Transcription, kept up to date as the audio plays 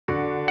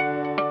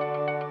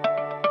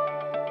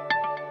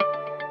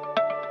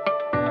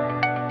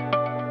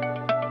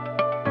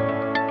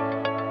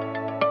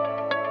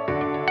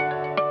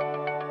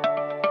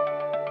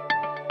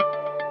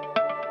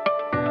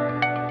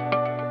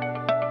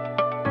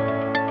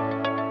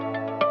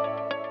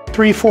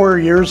4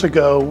 years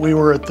ago, we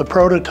were at the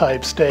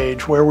prototype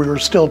stage where we were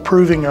still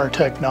proving our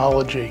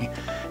technology.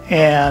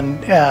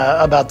 And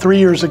about 3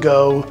 years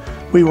ago,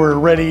 we were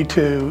ready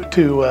to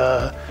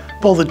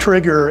pull the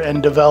trigger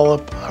and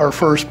develop our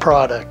first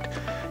product.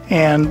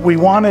 And we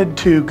wanted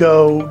to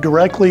go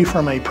directly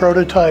from a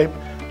prototype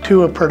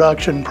to a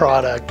production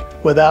product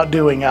without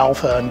doing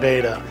alpha and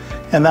beta.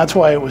 And that's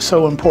why it was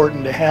so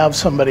important to have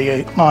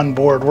somebody on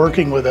board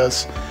working with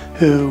us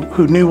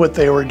who knew what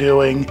they were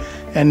doing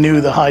and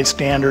knew the high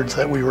standards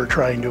that we were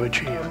trying to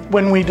achieve.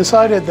 When we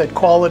decided that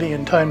quality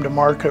and time to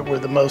market were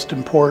the most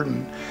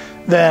important,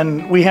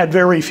 then we had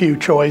very few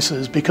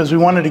choices because we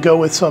wanted to go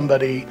with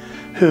somebody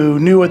who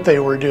knew what they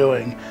were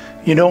doing.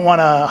 You don't want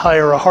to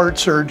hire a heart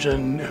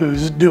surgeon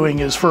who's doing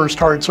his first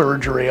heart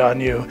surgery on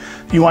you.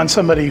 You want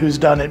somebody who's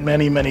done it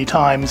many, many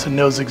times and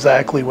knows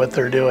exactly what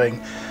they're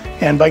doing.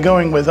 And by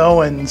going with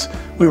Owens,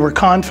 we were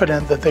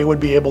confident that they would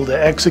be able to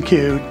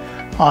execute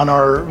on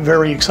our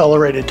very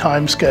accelerated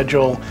time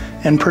schedule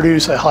and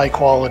produce a high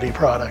quality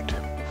product.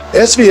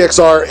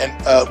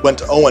 SVXR went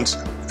to Owens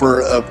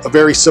for a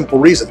very simple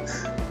reason.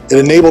 It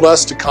enabled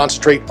us to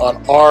concentrate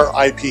on our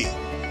IP,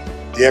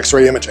 the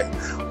X-ray imaging,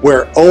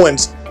 where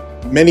Owens'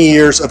 many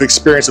years of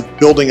experience of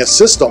building a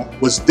system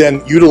was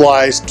then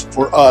utilized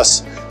for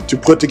us to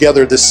put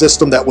together this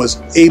system that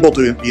was able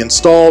to be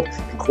installed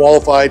and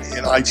qualified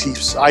in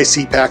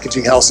IC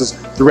packaging houses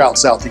throughout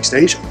Southeast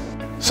Asia.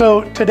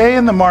 So today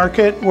in the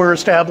market, we're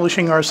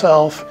establishing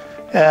ourselves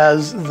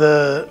as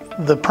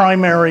the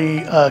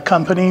primary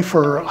company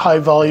for high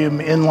volume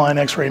inline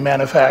X-ray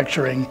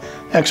manufacturing,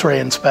 X-ray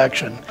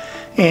inspection.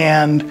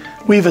 And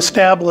we've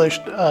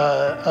established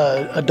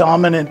a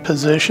dominant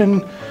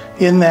position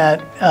in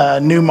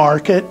that new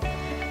market.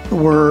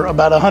 We're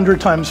about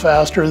 100 times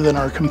faster than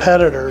our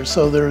competitors,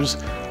 so there's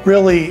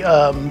really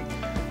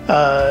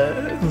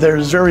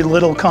there's very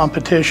little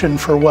competition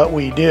for what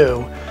we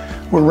do.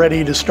 We're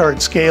ready to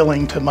start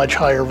scaling to much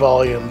higher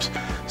volumes.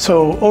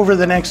 So over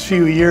the next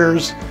few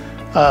years,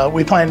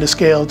 we plan to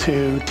scale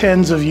to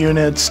tens of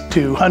units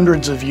to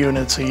hundreds of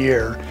units a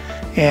year.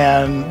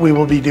 And we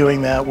will be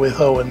doing that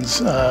with Owens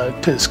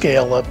to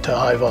scale up to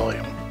high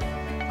volume.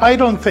 I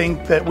don't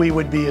think that we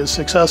would be as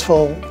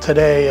successful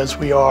today as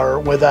we are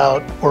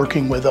without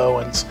working with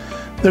Owens.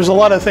 There's a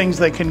lot of things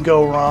that can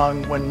go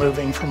wrong when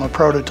moving from a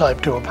prototype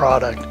to a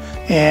product.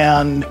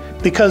 And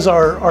because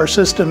our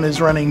system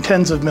is running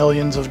tens of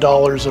millions of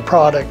dollars of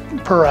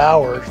product per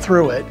hour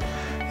through it,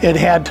 it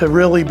had to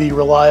really be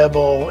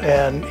reliable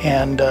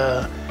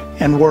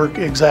and work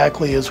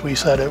exactly as we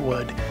said it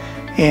would.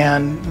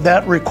 And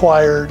that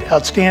required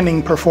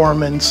outstanding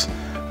performance,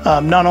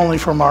 not only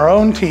from our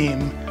own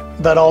team,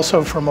 but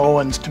also from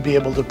Owens to be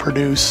able to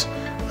produce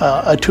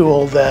a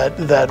tool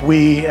that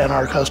we and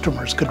our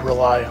customers could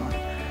rely on.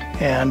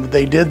 And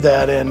they did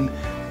that, and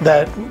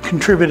that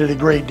contributed a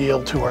great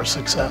deal to our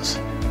success.